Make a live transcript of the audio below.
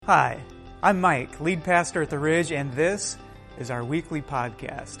Hi, I'm Mike, lead pastor at The Ridge, and this is our weekly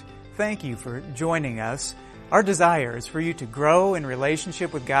podcast. Thank you for joining us. Our desire is for you to grow in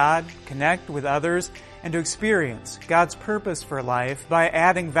relationship with God, connect with others, and to experience God's purpose for life by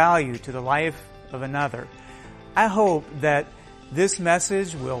adding value to the life of another. I hope that this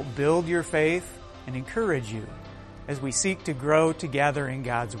message will build your faith and encourage you as we seek to grow together in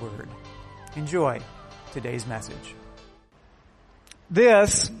God's Word. Enjoy today's message.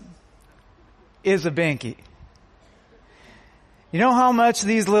 This is a binky. You know how much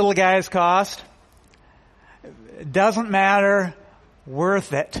these little guys cost? It doesn't matter,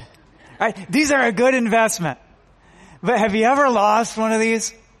 worth it. Right? These are a good investment. But have you ever lost one of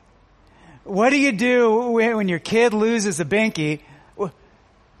these? What do you do when your kid loses a binky?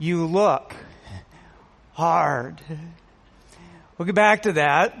 You look hard. We'll get back to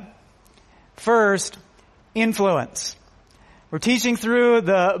that. First, influence. We're teaching through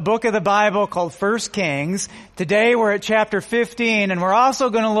the book of the Bible called 1 Kings. Today we're at chapter 15, and we're also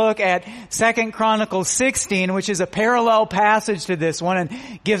going to look at 2 Chronicles 16, which is a parallel passage to this one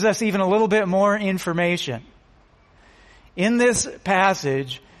and gives us even a little bit more information. In this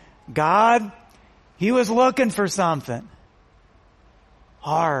passage, God, He was looking for something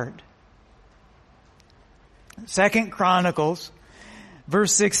hard. 2 Chronicles,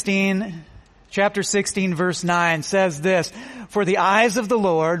 verse 16, chapter 16, verse 9 says this, "For the eyes of the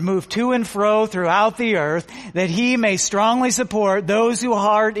Lord move to and fro throughout the earth, that He may strongly support those whose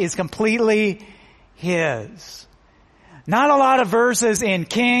heart is completely His." Not a lot of verses in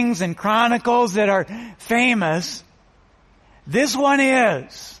Kings and Chronicles that are famous. This one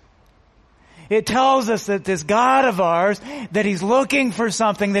is. It tells us that this God of ours, that He's looking for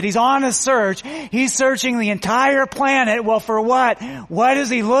something, that He's on a search. He's searching the entire planet. Well, for what? What is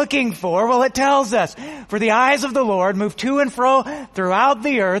He looking for? Well, it tells us, "For the eyes of the Lord move to and fro throughout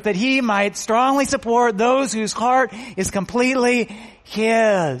the earth, that He might strongly support those whose heart is completely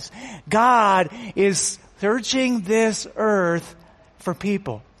His." God is searching this earth for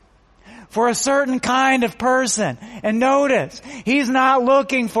people. For a certain kind of person. And notice, He's not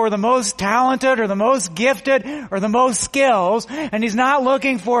looking for the most talented or the most gifted or the most skills. And He's not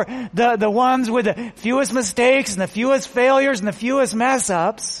looking for the ones with the fewest mistakes and the fewest failures and the fewest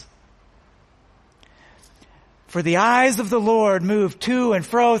mess-ups. "For the eyes of the Lord move to and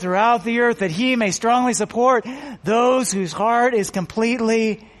fro throughout the earth, that He may strongly support those whose heart is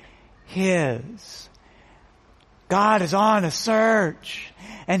completely His." God is on a search.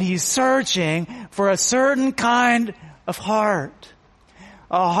 And He's searching for a certain kind of heart.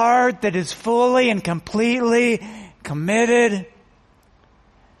 A heart that is fully and completely committed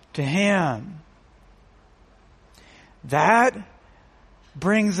to Him. That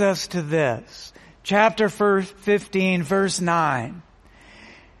brings us to this. Chapter 15, verse 9.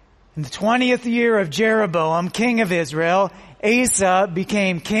 "In the 20th year of Jeroboam, king of Israel, Asa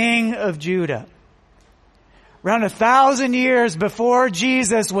became king of Judah." Around 1,000 years before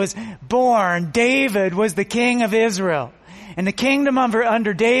Jesus was born, David was the king of Israel. And the kingdom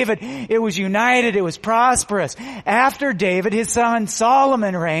under David, it was united, it was prosperous. After David, his son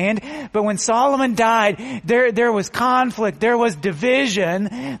Solomon reigned. But when Solomon died, there was conflict, there was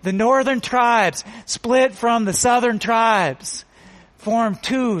division. The northern tribes split from the southern tribes, formed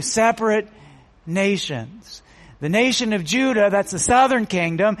two separate nations. The nation of Judah, that's the southern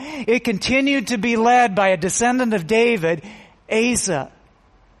kingdom, it continued to be led by a descendant of David, Asa.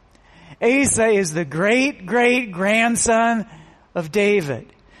 Asa is the great-great-grandson of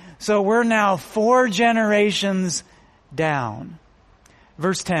David. So we're now 4 generations down.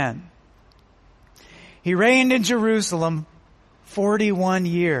 Verse 10. "He reigned in Jerusalem 41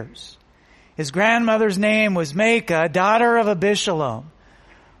 years. His grandmother's name was Maacah, daughter of Abishalom."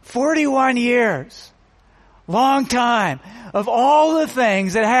 41 years. Long time. Of all the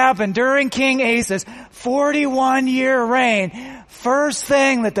things that happened during King Asa's 41-year reign, first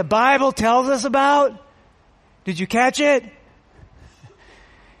thing that the Bible tells us about, did you catch it?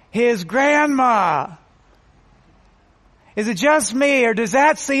 His grandma. Is it just me, or does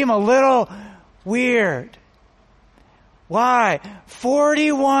that seem a little weird? Why?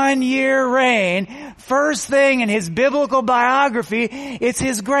 41-year reign. First thing in his biblical biography, it's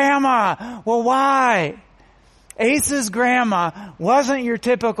his grandma. Well, why? Asa's grandma wasn't your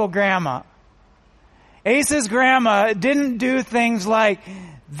typical grandma. Asa's grandma didn't do things like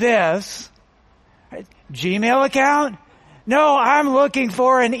this. Gmail account? No, I'm looking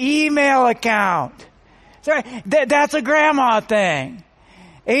for an email account. Sorry, that's a grandma thing.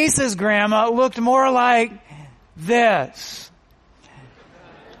 Asa's grandma looked more like this.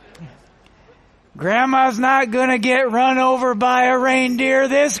 Grandma's not gonna get run over by a reindeer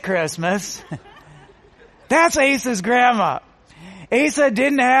this Christmas. That's Asa's grandma. Asa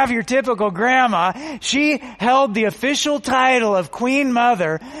didn't have your typical grandma. She held the official title of Queen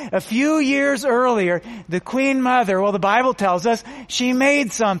Mother. A few years earlier, the Queen Mother, well, the Bible tells us she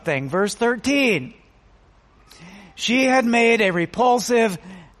made something. Verse 13. She had made a repulsive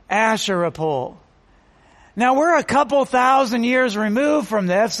Asherah pole. Now, we're a couple thousand years removed from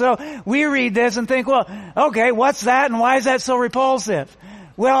this, so we read this and think, well, okay, what's that and why is that so repulsive?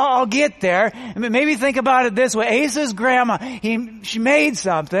 Well, I'll get there. Maybe think about it this way. Asa's grandma, she made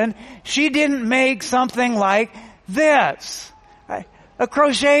something. She didn't make something like this. A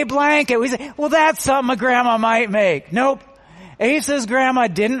crochet blanket. We say, well, that's something a grandma might make. Nope. Asa's grandma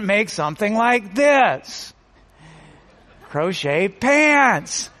didn't make something like this. Crochet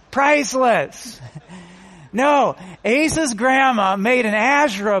pants. Priceless. No. Asa's grandma made an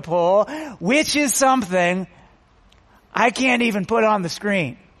Asherah pole, which is something I can't even put on the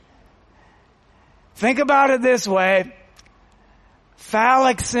screen. Think about it this way.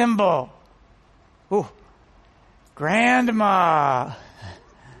 Phallic symbol. Ooh. Grandma.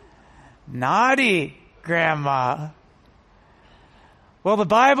 Naughty grandma. Well, the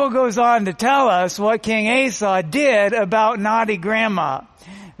Bible goes on to tell us what King Asa did about naughty grandma.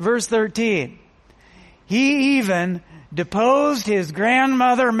 Verse 13. He even deposed his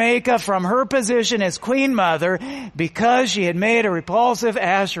grandmother Maacah from her position as queen mother because she had made a repulsive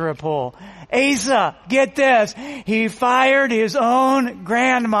Asherah pole. Asa, get this, he fired his own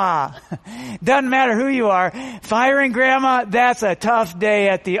grandma. Doesn't matter who you are, firing grandma, that's a tough day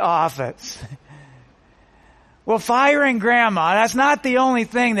at the office. Well, firing grandma, that's not the only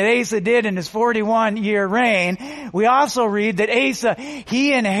thing that Asa did in his 41-year reign. We also read that Asa,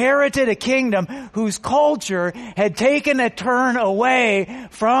 he inherited a kingdom whose culture had taken a turn away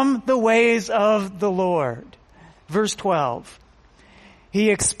from the ways of the Lord. Verse 12. He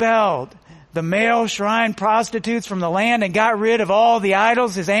expelled the male shrine prostitutes from the land and got rid of all the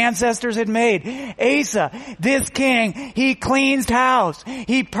idols his ancestors had made. Asa, this king, he cleansed house.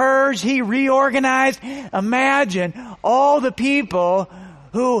 He purged. He reorganized. Imagine all the people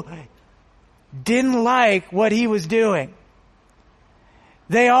who didn't like what he was doing.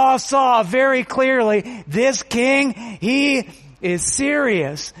 They all saw very clearly this king, he is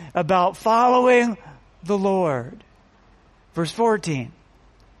serious about following the Lord. Verse 14.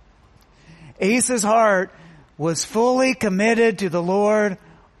 Asa's heart was fully committed to the Lord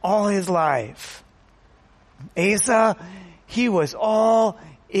all his life. Asa, he was all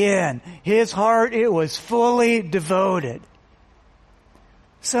in. His heart, it was fully devoted.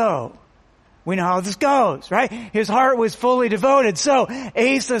 So, we know how this goes, right? His heart was fully devoted. So,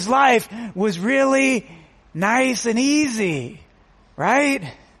 Asa's life was really nice and easy,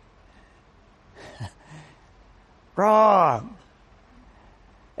 right? Wrong.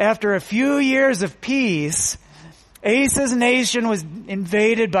 After a few years of peace, Asa's nation was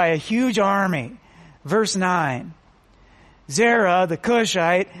invaded by a huge army. Verse 9. Zerah, the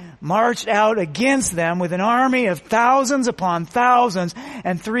Cushite, marched out against them with an army of thousands upon thousands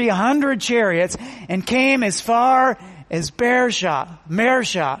and 300 chariots and came as far as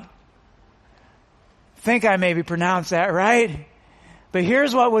Mersha. Think I maybe pronounced that right. But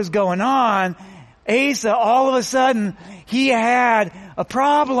here's what was going on. Asa, all of a sudden, he had a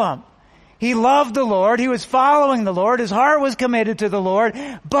problem. He loved the Lord. He was following the Lord. His heart was committed to the Lord.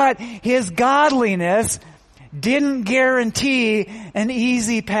 But his godliness didn't guarantee an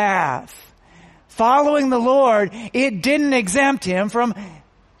easy path. Following the Lord, it didn't exempt him from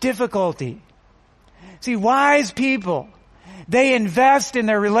difficulty. See, wise people, they invest in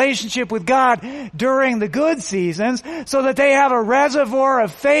their relationship with God during the good seasons so that they have a reservoir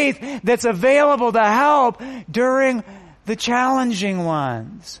of faith that's available to help during the challenging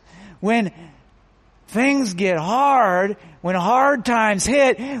ones. When things get hard, when hard times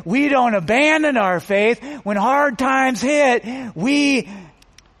hit, we don't abandon our faith. When hard times hit, we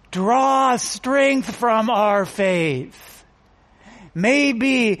draw strength from our faith.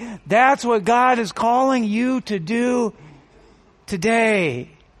 Maybe that's what God is calling you to do today.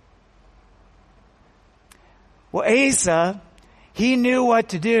 Well, Asa, he knew what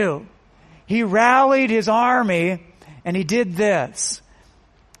to do. He rallied his army and he did this.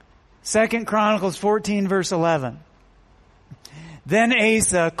 2 Chronicles 14 verse 11. Then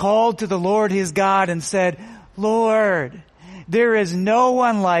Asa called to the Lord his God and said, Lord, there is no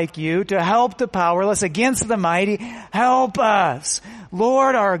one like you to help the powerless against the mighty. Help us,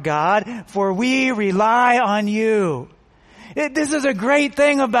 Lord our God, for we rely on you. This is a great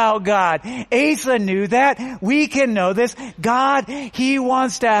thing about God. Asa knew that. We can know this. God, He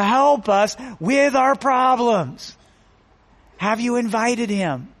wants to help us with our problems. Have you invited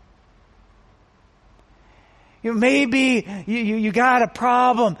Him? Maybe you got a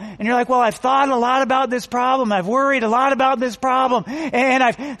problem and you're like, well, I've thought a lot about this problem. I've worried a lot about this problem and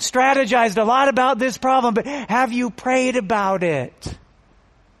I've strategized a lot about this problem, but have you prayed about it?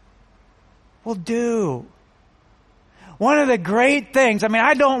 Well, do. One of the great things,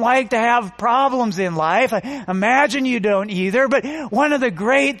 I don't like to have problems in life. I imagine you don't either, but one of the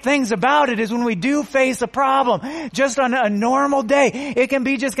great things about it is when we do face a problem, just on a normal day, it can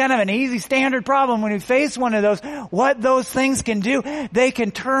be just kind of an easy standard problem. When we face one of those, what those things can do, they can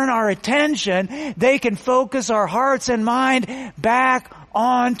turn our attention, they can focus our hearts and mind back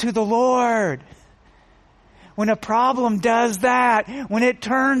onto the Lord. When a problem does that, when it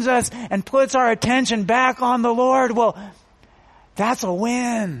turns us and puts our attention back on the Lord, well, that's a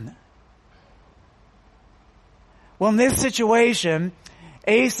win. Well, in this situation,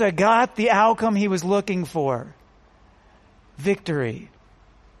 Asa got the outcome he was looking for. Victory.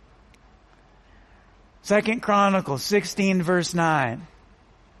 2 Chronicles 16 verse 9.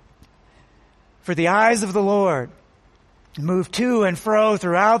 For the eyes of the Lord move to and fro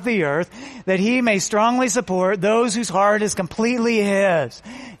throughout the earth, that He may strongly support those whose heart is completely His.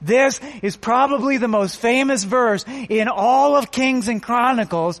 This is probably the most famous verse in all of Kings and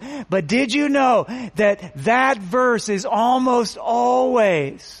Chronicles, but did you know that that verse is almost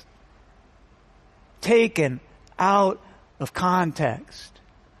always taken out of context?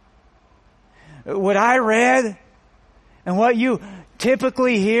 What I read and what you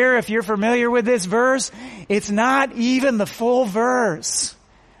typically hear, if you're familiar with this verse, it's not even the full verse.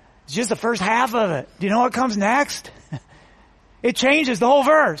 It's just the first half of it. Do you know what comes next? It changes the whole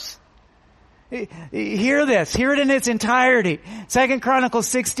verse. Hear this. Hear it in its entirety. 2 Chronicles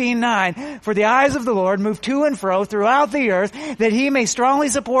 16:9. For the eyes of the Lord move to and fro throughout the earth, that He may strongly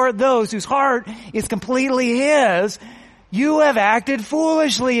support those whose heart is completely His. You have acted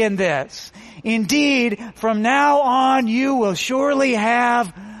foolishly in this. Indeed, from now on you will surely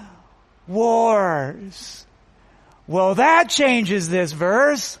have wars. Well, that changes this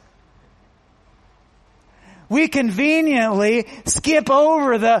verse. We conveniently skip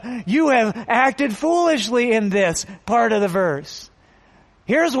over the you have acted foolishly in this part of the verse.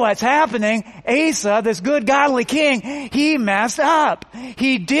 Here's what's happening. Asa, this good godly king, he messed up.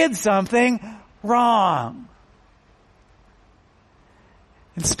 He did something wrong.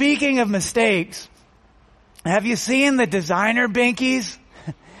 And speaking of mistakes, have you seen the designer binkies?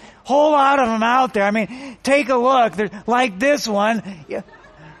 Whole lot of them out there. Take a look. They're like this one.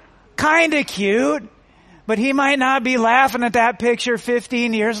 Kind of cute, but he might not be laughing at that picture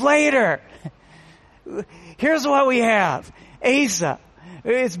 15 years later. Here's what we have. Asa.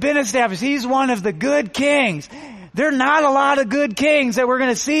 It's been established. He's one of the good kings. There are not a lot of good kings that we're going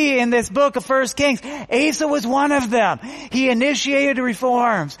to see in this book of 1 Kings. Asa was one of them. He initiated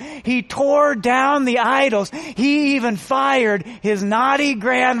reforms. He tore down the idols. He even fired his naughty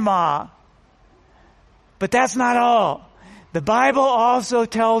grandma. But that's not all. The Bible also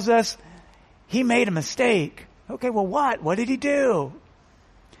tells us he made a mistake. Okay, well what? What did he do?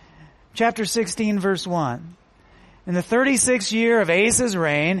 Chapter 16 verse 1. In the 36th year of Asa's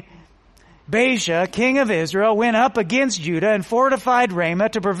reign, Baasha, king of Israel, went up against Judah and fortified Ramah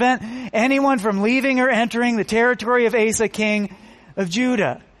to prevent anyone from leaving or entering the territory of Asa, king of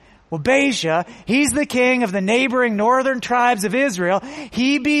Judah. Well, Baasha, he's the king of the neighboring northern tribes of Israel.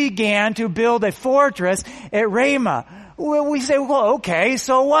 He began to build a fortress at Ramah. Well, we say, well, okay,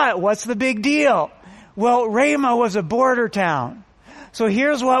 so what? What's the big deal? Well, Ramah was a border town. So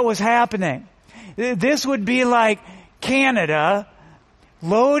here's what was happening. This would be like Canada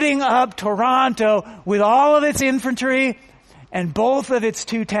loading up Toronto with all of its infantry and both of its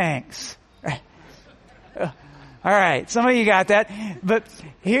 2 tanks. All right, some of you got that. But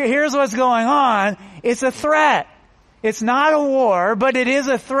here's what's going on. It's a threat. It's not a war, but it is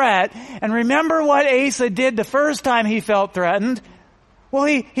a threat. And remember what Asa did the first time he felt threatened? Well,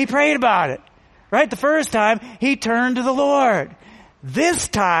 he prayed about it. Right? The first time, he turned to the Lord. This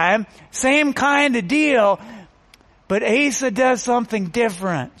time, same kind of deal, but Asa does something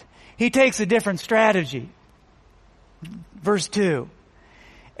different. He takes a different strategy. Verse 2.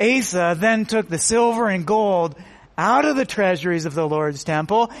 Asa then took the silver and gold out of the treasuries of the Lord's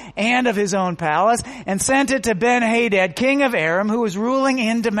temple and of his own palace and sent it to Ben-Hadad, king of Aram, who was ruling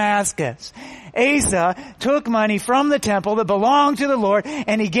in Damascus. Asa took money from the temple that belonged to the Lord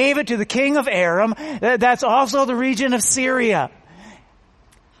and he gave it to the king of Aram. That's also the region of Syria.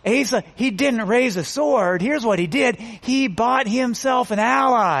 Asa, he didn't raise a sword. Here's what he did. He bought himself an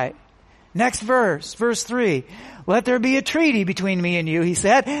ally. Next verse, verse 3. Let there be a treaty between me and you, he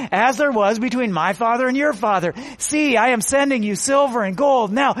said, as there was between my father and your father. See, I am sending you silver and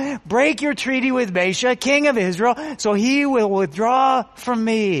gold. Now, break your treaty with Baasha, king of Israel, so he will withdraw from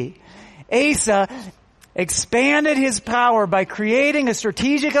me. Asa expanded his power by creating a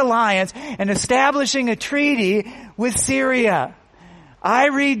strategic alliance and establishing a treaty with Syria. I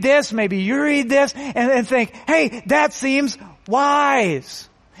read this, maybe you read this, and think, hey, that seems wise.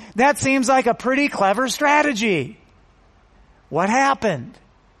 That seems like a pretty clever strategy. What happened?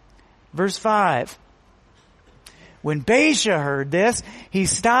 Verse 5. When Baasha heard this, he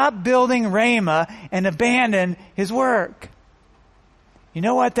stopped building Ramah and abandoned his work. You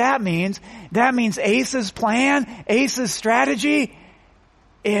know what that means? That means Asa's plan, Asa's strategy,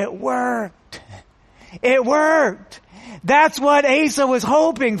 it worked. It worked. That's what Asa was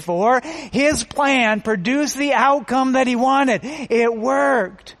hoping for. His plan produced the outcome that he wanted. It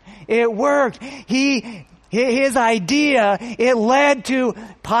worked. It worked. His idea, it led to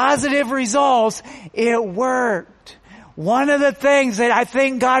positive results. It worked. One of the things that I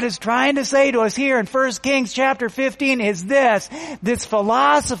think God is trying to say to us here in 1 Kings chapter 15 is this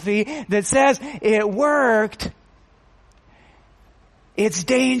philosophy that says it worked. It's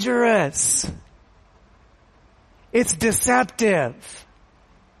dangerous. It's deceptive.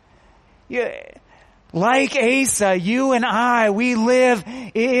 Like Asa, you and I, we live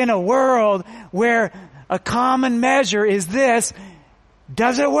in a world where a common measure is this: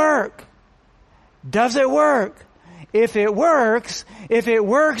 does it work? Does it work? If it works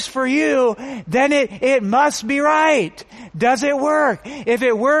for you, then it must be right. Does it work? If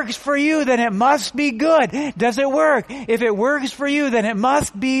it works for you, then it must be good. Does it work? If it works for you, then it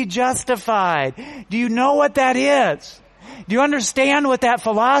must be justified. Do you know what that is? Do you understand what that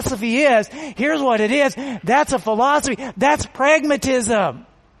philosophy is? Here's what it is. That's a philosophy. That's pragmatism.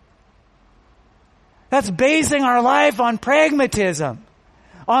 That's basing our life on pragmatism.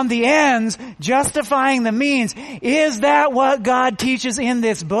 On the ends, justifying the means. Is that what God teaches in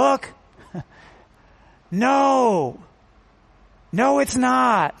this book? No. No, it's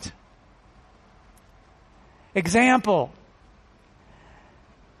not. Example.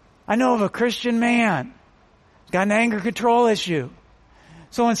 I know of a Christian man. He's got an anger control issue.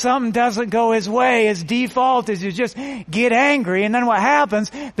 So when something doesn't go his way, his default is to just get angry. And then what happens?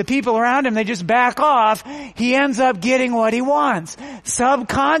 The people around him, they just back off. He ends up getting what he wants.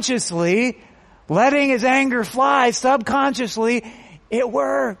 Subconsciously, letting his anger fly, subconsciously, it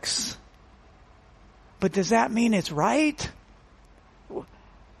works. But does that mean it's right?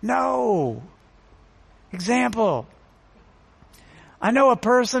 No. Example. I know a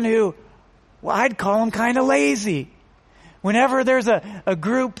person who, well, I'd call him kind of lazy. Whenever there's a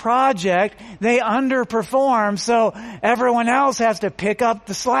group project, they underperform, so everyone else has to pick up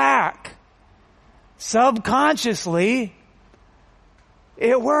the slack. Subconsciously,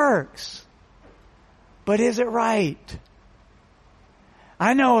 it works. But is it right?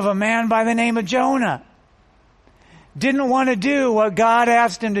 I know of a man by the name of Jonah. Didn't want to do what God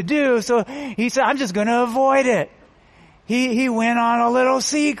asked him to do, so he said, I'm just going to avoid it. He went on a little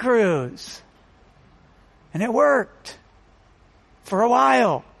sea cruise. And it worked. For a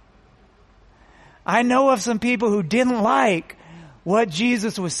while. I know of some people who didn't like what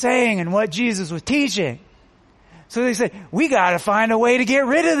Jesus was saying and what Jesus was teaching. So they said, we got to find a way to get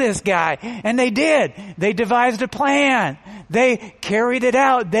rid of this guy. And they did. They devised a plan. They carried it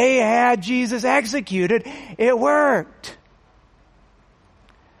out. They had Jesus executed. It worked.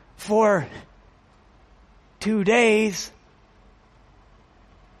 For 2 days.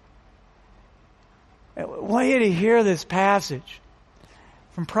 I want you to hear this passage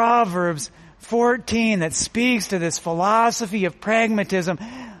from Proverbs 14 that speaks to this philosophy of pragmatism.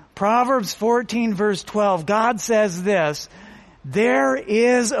 Proverbs 14 verse 12, God says this, there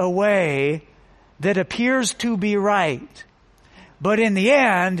is a way that appears to be right, but in the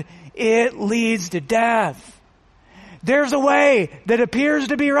end, it leads to death. There's a way that appears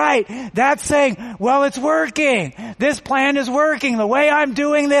to be right. That's saying, well, it's working. This plan is working. The way I'm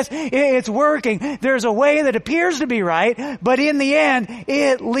doing this, it's working. There's a way that appears to be right, but in the end,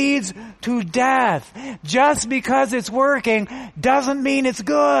 it leads to death. Just because it's working doesn't mean it's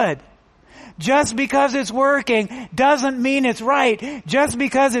good. Just because it's working doesn't mean it's right. Just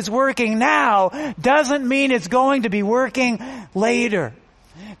because it's working now doesn't mean it's going to be working later.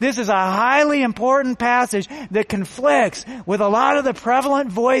 This is a highly important passage that conflicts with a lot of the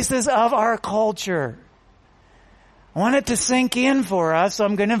prevalent voices of our culture. I want it to sink in for us, so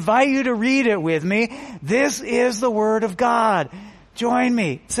I'm going to invite you to read it with me. This is the Word of God. Join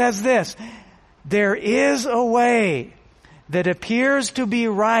me. It says this, there is a way that appears to be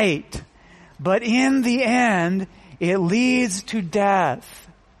right, but in the end, it leads to death.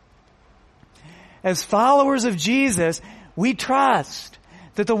 As followers of Jesus, we trust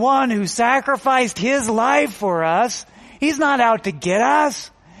that the one who sacrificed his life for us, he's not out to get us.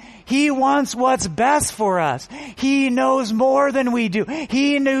 He wants what's best for us. He knows more than we do.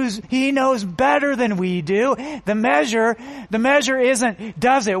 He knows better than we do. The measure isn't,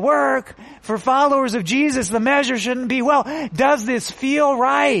 does it work? For followers of Jesus, the measure shouldn't be, well, does this feel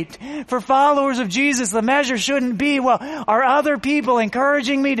right? For followers of Jesus, the measure shouldn't be, well, are other people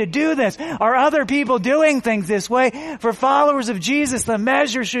encouraging me to do this? Are other people doing things this way? For followers of Jesus, the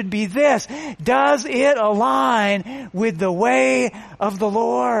measure should be this. Does it align with the way of the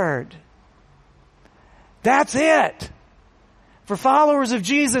Lord? That's it. For followers of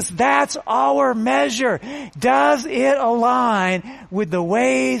Jesus, that's our measure. Does it align with the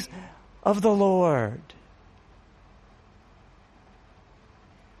ways of the Lord?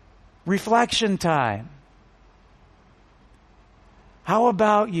 Reflection time. How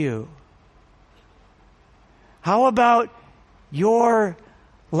about you? How about your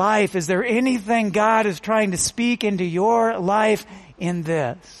life? Is there anything God is trying to speak into your life in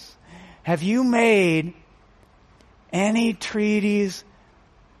this? Have you made any treaties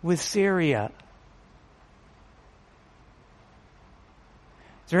with Syria?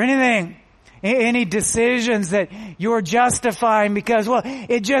 Is there anything, any decisions that you're justifying because, well,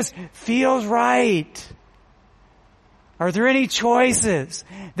 it just feels right? Are there any choices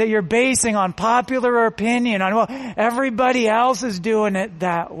that you're basing on popular opinion, on, well, everybody else is doing it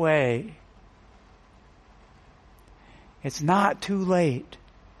that way? It's not too late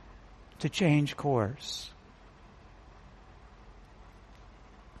to change course.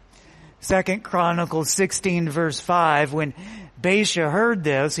 2 Chronicles 16 verse 5, when Baasha heard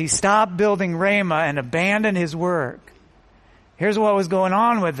this, he stopped building Ramah and abandoned his work. Here's what was going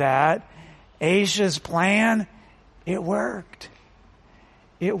on with that. Asa's plan, it worked.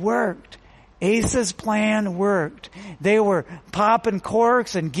 It worked. Asa's plan worked. They were popping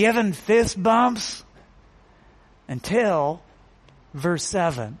corks and giving fist bumps until verse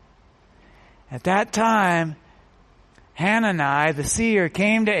 7. At that time, Hanani, the seer,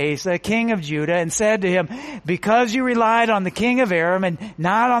 came to Asa, king of Judah, and said to him, because you relied on the king of Aram and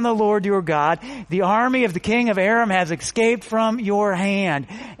not on the Lord your God, the army of the king of Aram has escaped from your hand.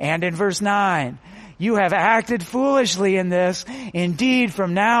 And in verse 9, you have acted foolishly in this. Indeed,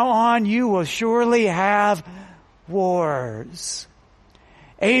 from now on you will surely have wars.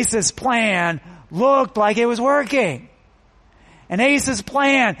 Asa's plan looked like it was working. And Asa's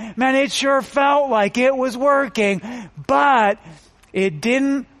plan, man, it sure felt like it was working, but it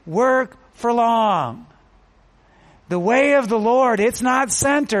didn't work for long. The way of the Lord, it's not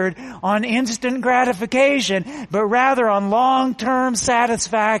centered on instant gratification, but rather on long-term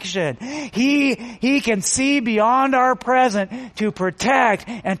satisfaction. He can see beyond our present to protect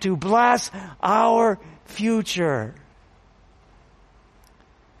and to bless our future.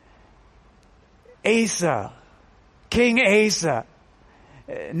 Asa. King Asa,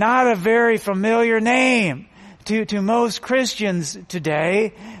 not a very familiar name to most Christians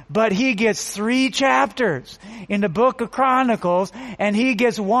today, but he gets 3 chapters in the book of Chronicles, and he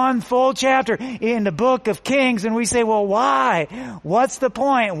gets 1 full chapter in the book of Kings, and we say, well, why? What's the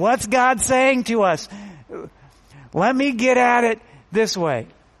point? What's God saying to us? Let me get at it this way.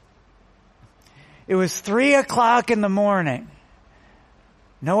 It was 3 o'clock in the morning.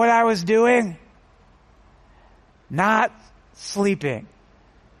 Know what I was doing? Not sleeping.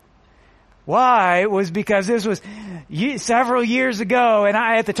 Why? It was because this was several years ago, and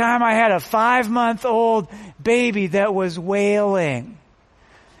at the time I had a 5-month-old baby that was wailing.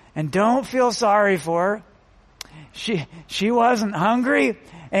 And don't feel sorry for her. She wasn't hungry,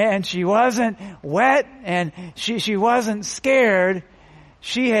 and she wasn't wet, and she wasn't scared.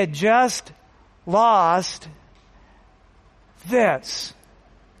 She had just lost this.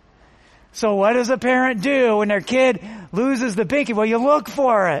 So what does a parent do when their kid loses the binky? Well, you look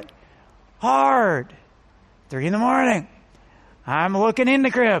for it hard. 3 in the morning. I'm looking in the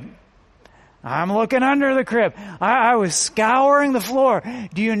crib. I'm looking under the crib. I was scouring the floor.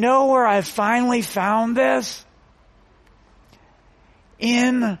 Do you know where I finally found this?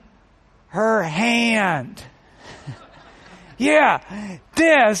 In her hand. Yeah,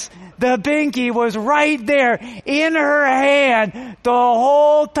 the binky was right there in her hand the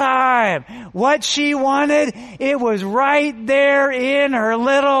whole time. What she wanted, it was right there in her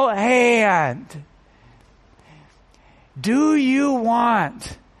little hand. Do you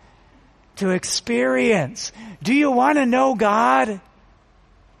want to experience. Do you want to know God?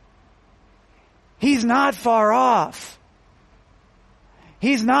 He's not far off.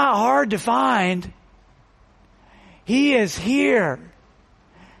 He's not hard to find. He is here.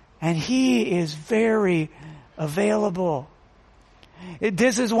 And He is very available.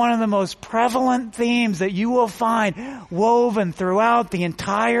 This is one of the most prevalent themes that you will find woven throughout the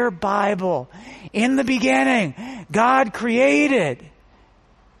entire Bible. In the beginning, God created,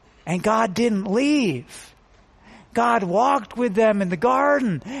 and God didn't leave. God walked with them in the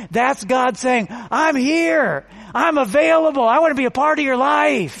garden. That's God saying, I'm here. I'm available. I want to be a part of your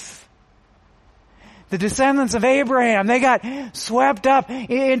life. The descendants of Abraham, they got swept up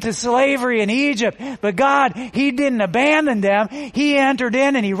into slavery in Egypt. But God, He didn't abandon them. He entered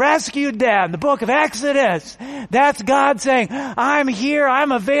in and He rescued them. The book of Exodus. That's God saying, I'm here.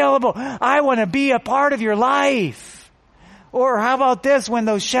 I'm available. I want to be a part of your life. Or how about this, when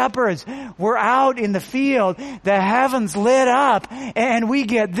those shepherds were out in the field, the heavens lit up, and we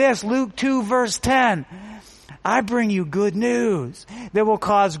get this, Luke 2 verse 10. I bring you good news that will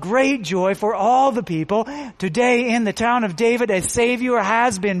cause great joy for all the people. Today in the town of David, a Savior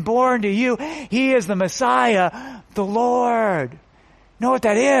has been born to you. He is the Messiah, the Lord. Know what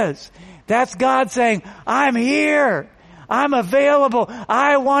that is? That's God saying, I'm here. I'm available.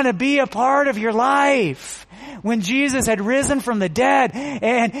 I want to be a part of your life. When Jesus had risen from the dead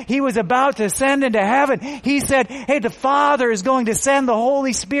and He was about to ascend into heaven, He said, hey, the Father is going to send the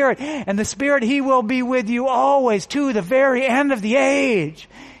Holy Spirit, and the Spirit, He will be with you always to the very end of the age.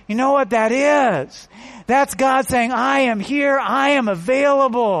 You know what that is? That's God saying, I am here, I am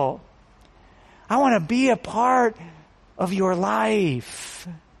available. I want to be a part of your life.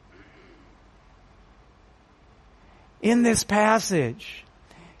 In this passage,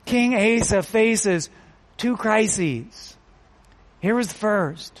 King Asa faces two crises. Here was the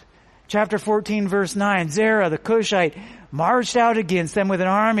first. Chapter 14, verse 9. Zerah, the Cushite, marched out against them with an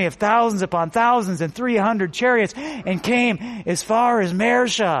army of thousands upon thousands and 300 chariots and came as far as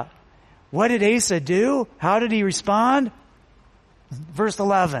Mareshah. What did Asa do? How did he respond? Verse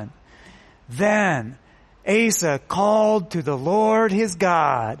 11. Then Asa called to the Lord his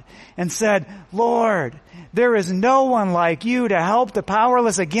God and said, Lord, there is no one like you to help the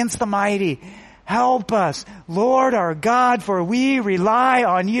powerless against the mighty. Help us, Lord our God, for we rely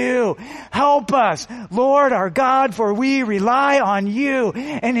on you. Help us, Lord our God, for we rely on you.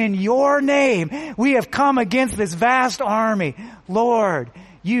 And in your name we have come against this vast army. Lord,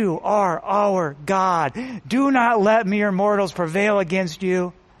 you are our God. Do not let mere mortals prevail against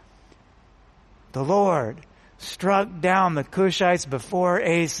you. The Lord struck down the Cushites before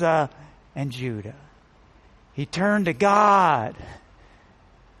Asa and Judah. He turned to God,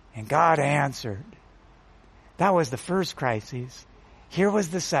 and God answered. That was the first crisis. Here was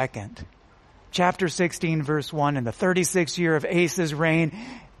the second. Chapter 16, verse 1. In the 36th year of Asa's reign,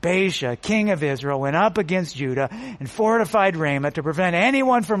 Baasha, king of Israel, went up against Judah and fortified Ramah to prevent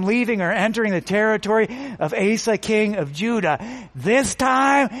anyone from leaving or entering the territory of Asa, king of Judah. This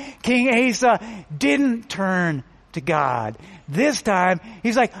time, King Asa didn't turn to God. This time,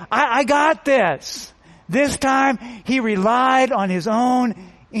 he's like, I got this. This time, he relied on his own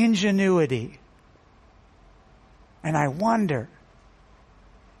ingenuity. And I wonder,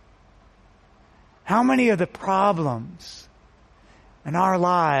 how many of the problems in our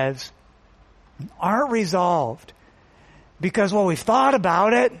lives aren't resolved because, well, we've thought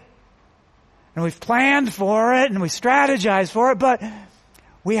about it, and we've planned for it, and we strategized for it, but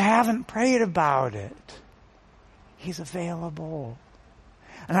we haven't prayed about it. He's available.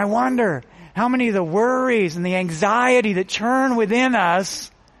 And I wonder how many of the worries and the anxiety that churn within us,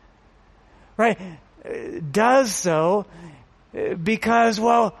 right, does so because,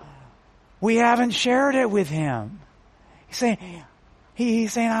 well, we haven't shared it with Him.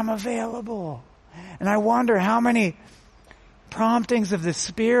 He's saying, I'm available. And I wonder how many promptings of the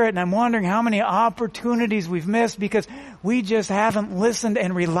Spirit, and I'm wondering how many opportunities we've missed because we just haven't listened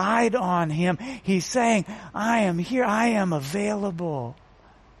and relied on Him. He's saying, I am here, I am available.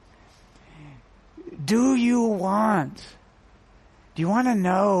 Do you want to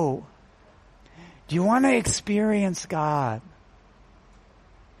know? Do you want to experience God?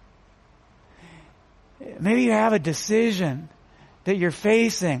 Maybe you have a decision that you're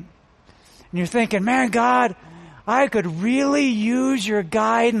facing, and you're thinking, man, God, I could really use your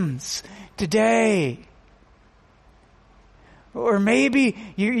guidance today. Or maybe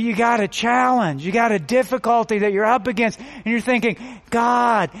you got a challenge, you got a difficulty that you're up against, and you're thinking,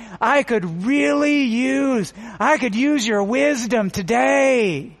 God, I could use your wisdom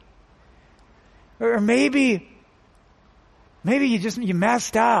today. Or maybe you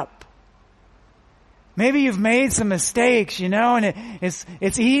messed up. Maybe you've made some mistakes, and it's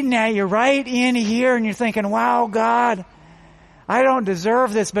eating at you right in here, and you're thinking, wow, God, I don't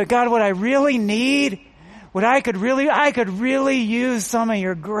deserve this, but God, what I really need, I could really use some of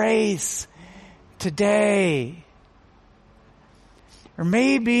your grace today. Or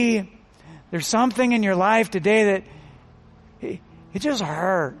maybe there's something in your life today that it just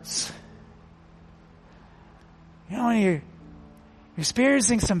hurts. And you're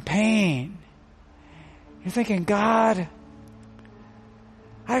experiencing some pain. You're thinking, God,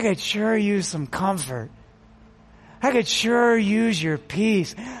 I could sure use some comfort. I could sure use your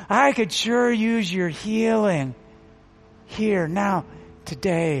peace. I could sure use your healing here, now,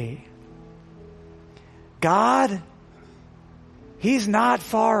 today. God, He's not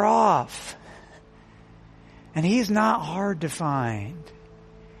far off. And He's not hard to find.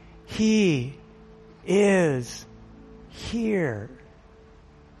 He is here.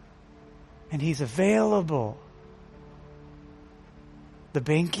 And He's available. The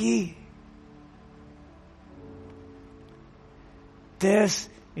binky. This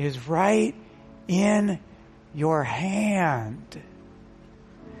is right in your hand.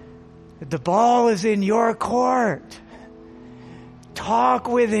 The ball is in your court. Talk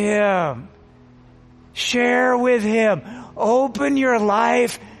with Him. Share with Him. Open your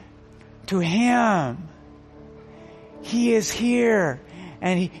life to Him. He is here.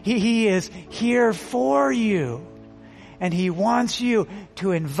 And He is here for you. And He wants you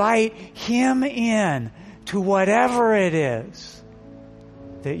to invite Him in to whatever it is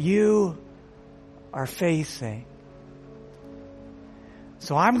that you are facing.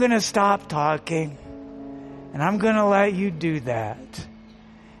 So I'm going to stop talking, and I'm going to let you do that.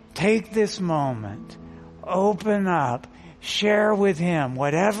 Take this moment, open up, share with Him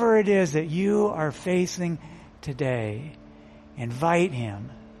whatever it is that you are facing today. Invite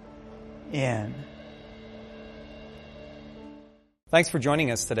Him in. Thanks for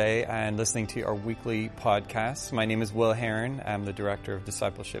joining us today and listening to our weekly podcast. My name is Will Heron. I'm the Director of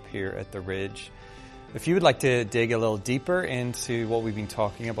Discipleship here at The Ridge. If you would like to dig a little deeper into what we've been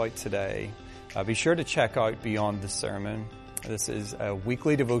talking about today, be sure to check out Beyond the Sermon. This is a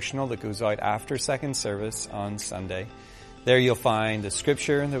weekly devotional that goes out after second service on Sunday. There you'll find the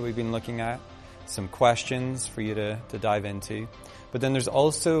scripture that we've been looking at, some questions for you to dive into. But then there's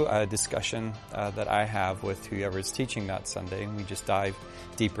also a discussion that I have with whoever is teaching that Sunday, and we just dive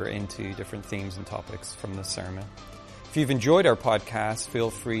deeper into different themes and topics from the sermon. If you've enjoyed our podcast, feel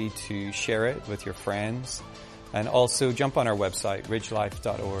free to share it with your friends, and also jump on our website,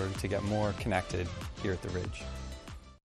 ridgelife.org, to get more connected here at The Ridge.